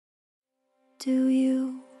Do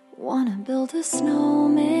you wanna build a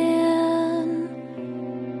snowman?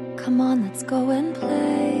 Come on, let's go and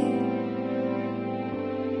play.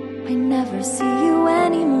 I never see you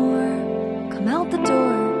anymore. Come out the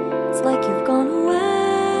door, it's like you've gone away.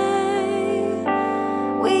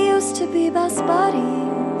 We used to be best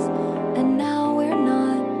buddies, and now we're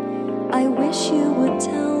not. I wish you would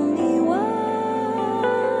tell me why.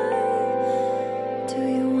 Do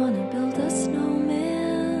you wanna build a snowman?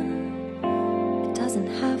 It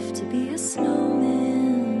doesn't have to be a snowman.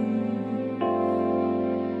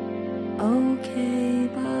 Okay,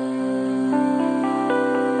 bye.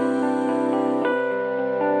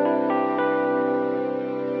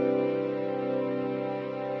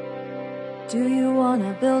 Do you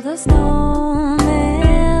wanna build a snowman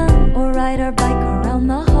or ride our bike around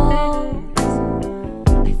the halls?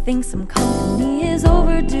 I think some company is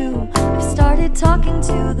overdue. I've started talking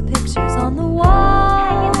to the pictures on the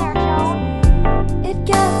wall. It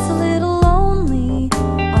gets a little lonely,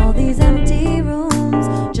 all these empty rooms,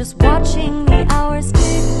 just watching the hours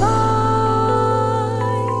tick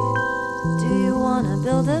by. Do you wanna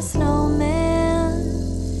build a snowman?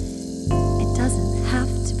 It doesn't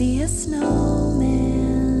have to be a snowman.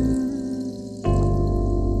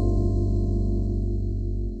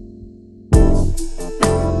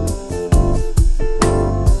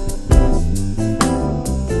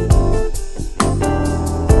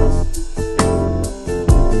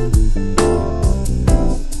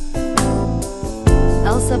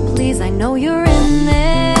 Please, I know you're in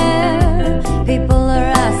there. People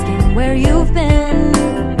are asking where you've been.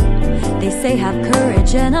 They say have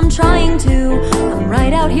courage and I'm trying to. I'm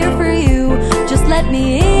right out here for you, just let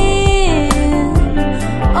me in.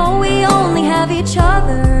 Oh, we only have each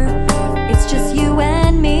other.